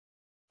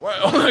What?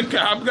 Oh, the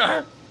cab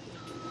guy?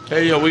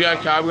 Hey, yo, we got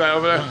a cab guy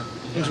over there.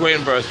 He's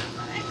waiting for us.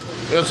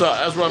 That's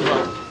what I'm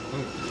talking.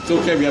 It's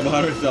okay, we have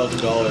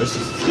 $100,000.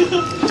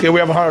 It's okay, we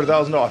have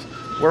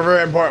 $100,000. We're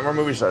very important. We're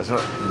movie stars.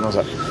 What's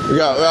up? We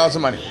got lots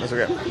of money. That's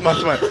okay. Lots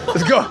of money.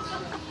 Let's go.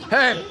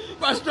 Hey,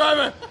 bus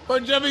driver.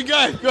 Punjabi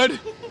guy.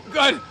 Good.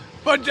 Good.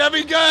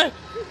 Punjabi guy.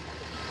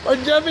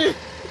 Punjabi.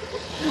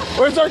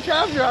 Where's our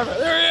cab driver?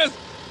 There he is.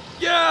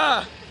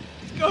 Yeah.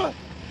 Let's go.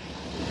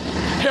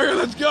 Harry,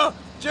 let's go.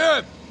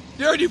 Jared.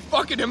 Jared, you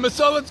fucking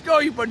imbecile. Let's go,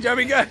 you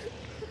Punjabi guy.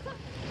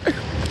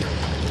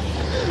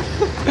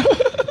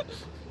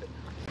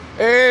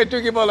 Hey,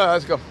 Tuki Bola,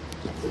 let's go.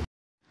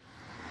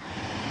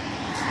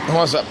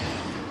 What's up?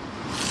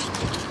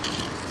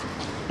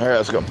 Alright,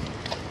 let's go.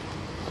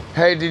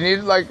 Hey, do you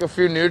need like a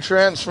few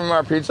nutrients from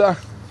our pizza?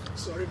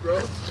 Sorry,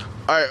 bro.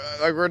 Alright,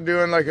 like we're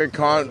doing like a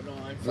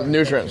with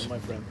nutrients. My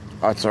friend.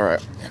 That's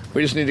alright.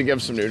 We just need to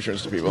give some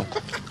nutrients to people.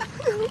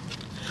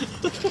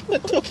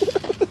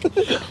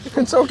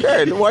 It's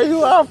okay. Why are you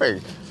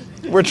laughing?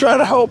 We're trying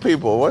to help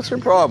people. What's your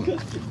problem?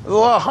 There's a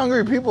lot of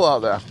hungry people out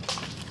there.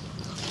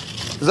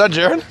 Is that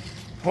Jared?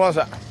 What's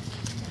that?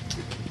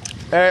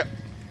 Hey,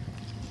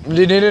 do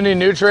you need any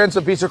nutrients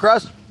of pizza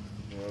crust?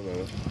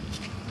 No.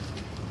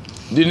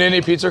 Do you need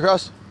any pizza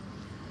crust?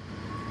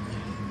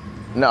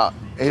 No,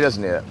 he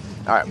doesn't need it.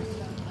 All right.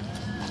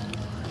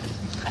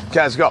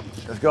 Okay, let's go.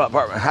 Let's go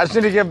apartment. I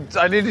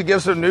need to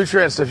give some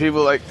nutrients to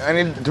people. Like, I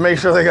need to make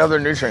sure they have their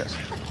nutrients.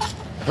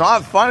 It's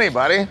not funny,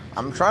 buddy.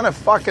 I'm trying to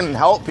fucking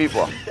help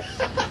people.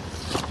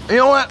 You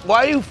know what?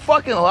 Why do you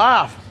fucking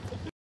laugh?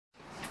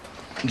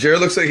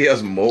 Jared looks like he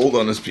has mold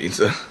on his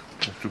pizza.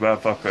 Too bad,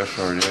 fuck fish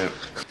already ate.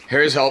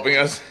 Harry's helping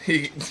us.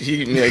 He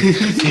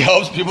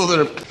helps people that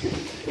are...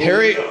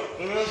 Harry...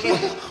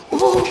 Oh,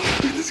 look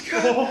at this guy.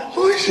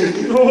 Holy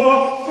shit.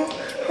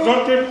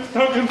 Donkey.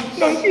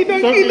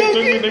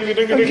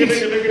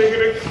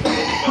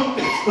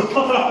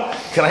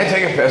 Can I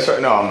take a piss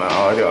right now? No,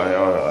 I don't.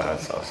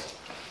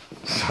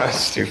 That's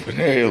stupid.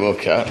 There you little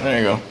cat. There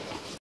you go.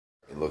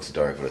 It looks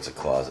dark, but it's a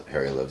closet.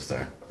 Harry lives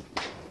there.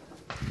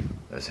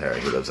 There's Harry.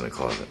 He lives in a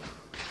closet.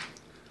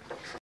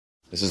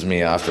 This is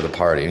me after the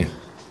party.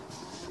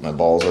 My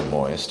balls are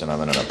moist, and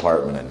I'm in an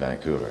apartment in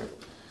Vancouver.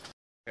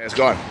 Okay, it's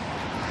gone.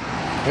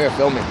 Here,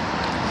 film me.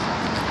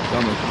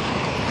 Film me.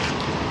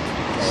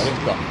 Ready?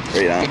 Go.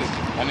 Right now?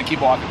 I'm gonna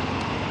keep walking.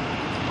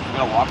 I'm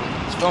gonna walk.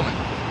 It's filming.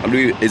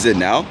 Is it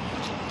now?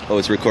 Oh,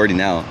 it's recording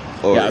now.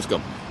 Or... Yeah, let's go.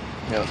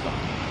 Yeah, let's go.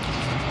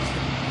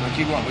 We're gonna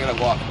keep going. We gotta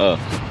walk. Oh.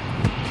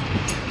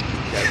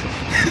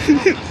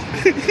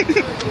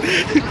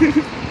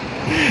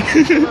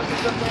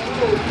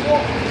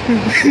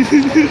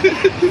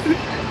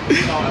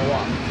 No, I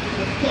walk.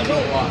 I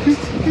don't walk. The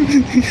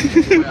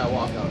way I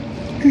walk out.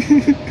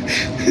 The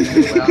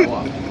way I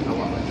walk. I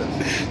walk like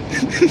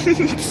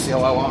this. See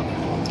how I walk?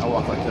 I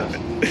walk like this.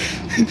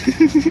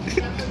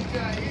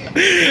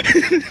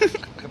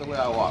 Look at the way I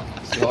walk.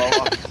 See how I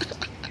walk?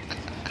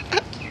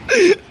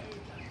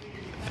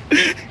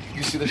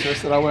 You see the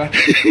shirts that I wear?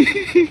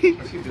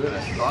 Let's keep doing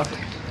this. It's awesome.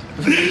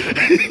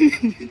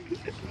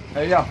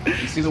 Hey, yo.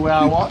 You see the way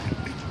I walk?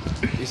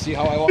 You see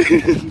how I walk?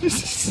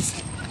 This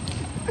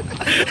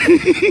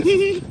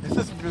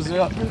is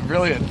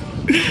brilliant.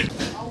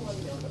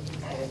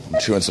 I'm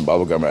chewing some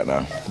bubblegum right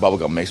now.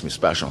 Bubblegum makes me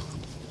special.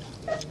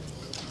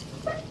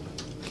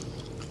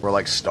 We're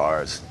like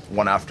stars.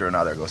 One after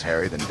another goes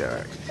Harry, then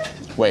Derek.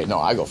 Wait, no,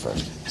 I go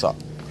first. What's up?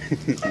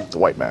 It's a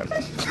white man.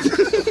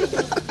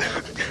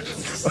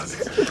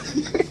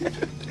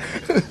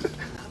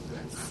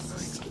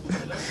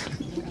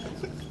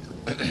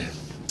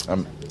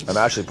 I'm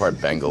actually part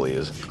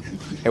Bengalese.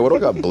 Hey, what do I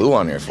got blue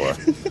on here for?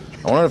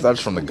 I wonder if that's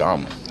from the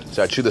gum.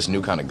 So I chew this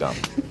new kind of gum.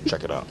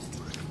 Check it out.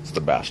 It's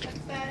the best.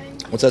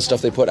 What's that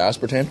stuff they put?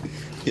 Aspartame?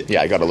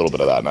 Yeah, I got a little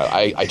bit of that. And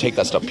I take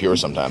that stuff pure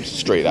sometimes.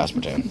 Straight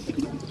aspartame.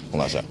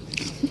 Well, that's it.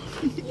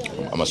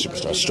 I'm a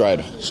superstar.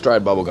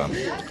 Stride bubble gum.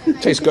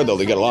 Tastes good though.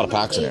 They get a lot of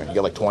packs in there. You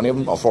get like 20 of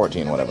them? Oh,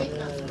 14, whatever.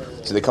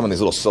 So they come in these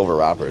little silver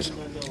wrappers.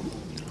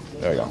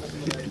 There you go.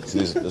 See,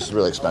 this is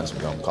really expensive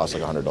gum. It costs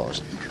like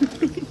 $100.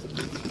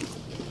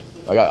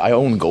 I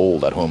own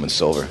gold at home in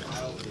silver.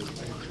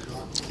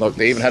 Look,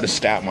 they even had to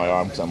stamp my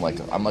arm because I'm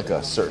like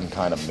a certain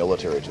kind of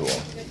military tool.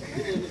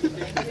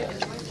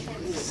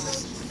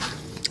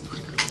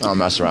 I don't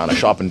mess around. I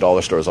shop in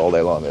dollar stores all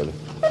day long, baby.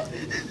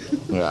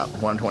 Yeah,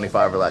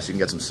 $125 or less. You can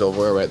get some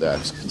silverware right there.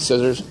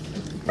 Scissors.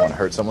 You want to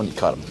hurt someone? You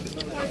cut them.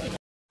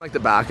 Like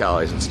the back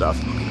alleys and stuff.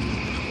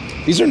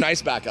 These are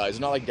nice back alleys.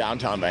 Not like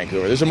downtown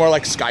Vancouver. These are more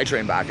like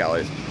SkyTrain back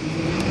alleys.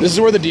 This is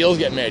where the deals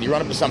get made. You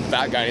run up to some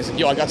fat guy and he's like,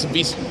 "Yo, I got some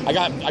I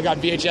got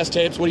VHS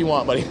tapes. What do you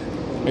want, buddy?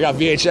 I got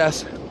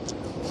VHS."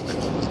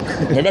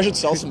 Maybe I should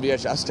sell some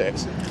VHS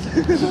tapes.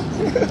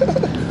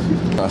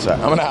 No,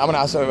 sorry. I'm gonna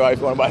ask somebody if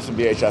you want to buy some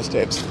VHS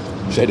tapes.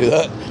 Should I do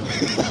that?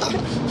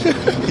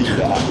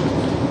 Yeah.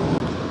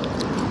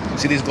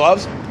 See these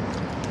gloves?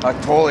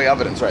 Totally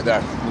evidence right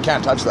there. You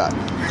can't touch that.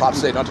 Cops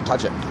say not to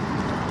touch it.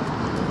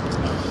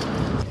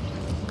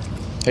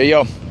 Hey,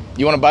 yo,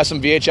 you want to buy some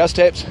VHS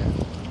tapes?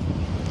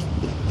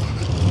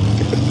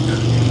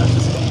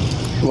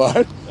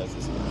 What?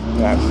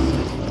 Yeah.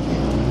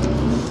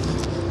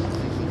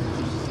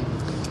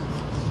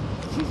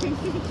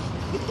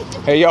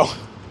 Hey, yo,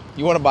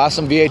 you want to buy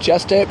some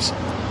VHS tapes?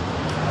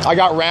 I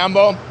got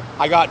Rambo.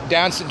 I got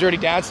Dirty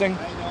Dancing.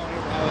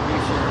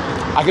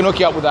 I can hook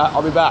you up with that.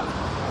 I'll be back.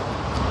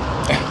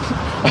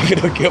 I can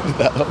hook you up with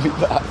that. I'll be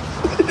back.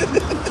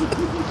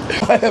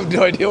 I have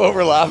no idea what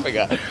we're laughing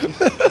at. I'm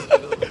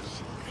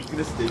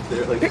gonna stay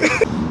there like.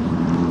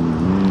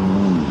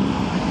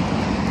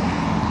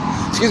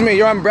 Excuse me,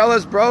 your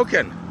umbrella's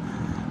broken.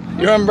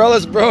 Your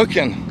umbrella's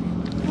broken.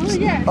 Oh,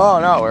 yeah. Oh,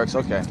 no, it works.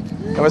 Okay.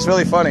 It was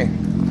really funny.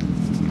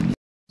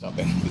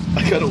 Something.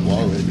 I got a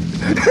wallet.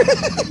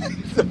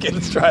 Okay,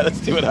 let's try. Let's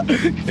do it.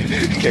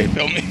 Okay,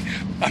 film me.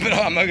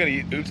 I'm not gonna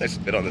eat. Oops, I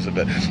spit on this a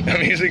bit.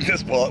 I'm using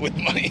this wallet with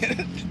money in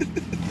it.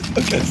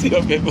 Okay, see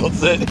how people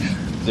say.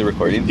 Is it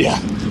recording? Yeah.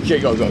 Okay,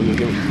 go. Ready?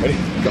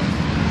 Go.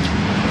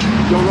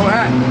 Go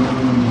ahead.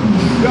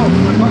 Go.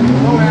 I'm talking to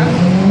Rohan.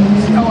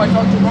 See how I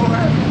talk to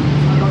Rohan?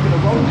 I'm talking to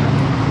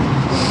Rohan.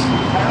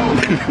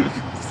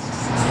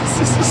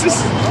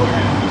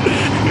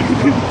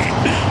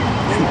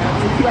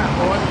 Where you at,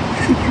 boy?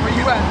 Where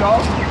you at,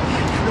 dog?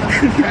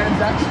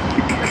 Transaction.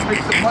 Let's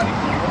make some money.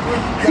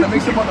 You gotta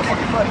make some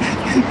motherfucking money.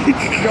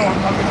 Yo, I'm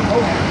talking to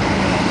Rohan.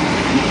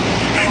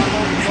 How I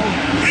know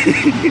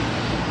Rohan.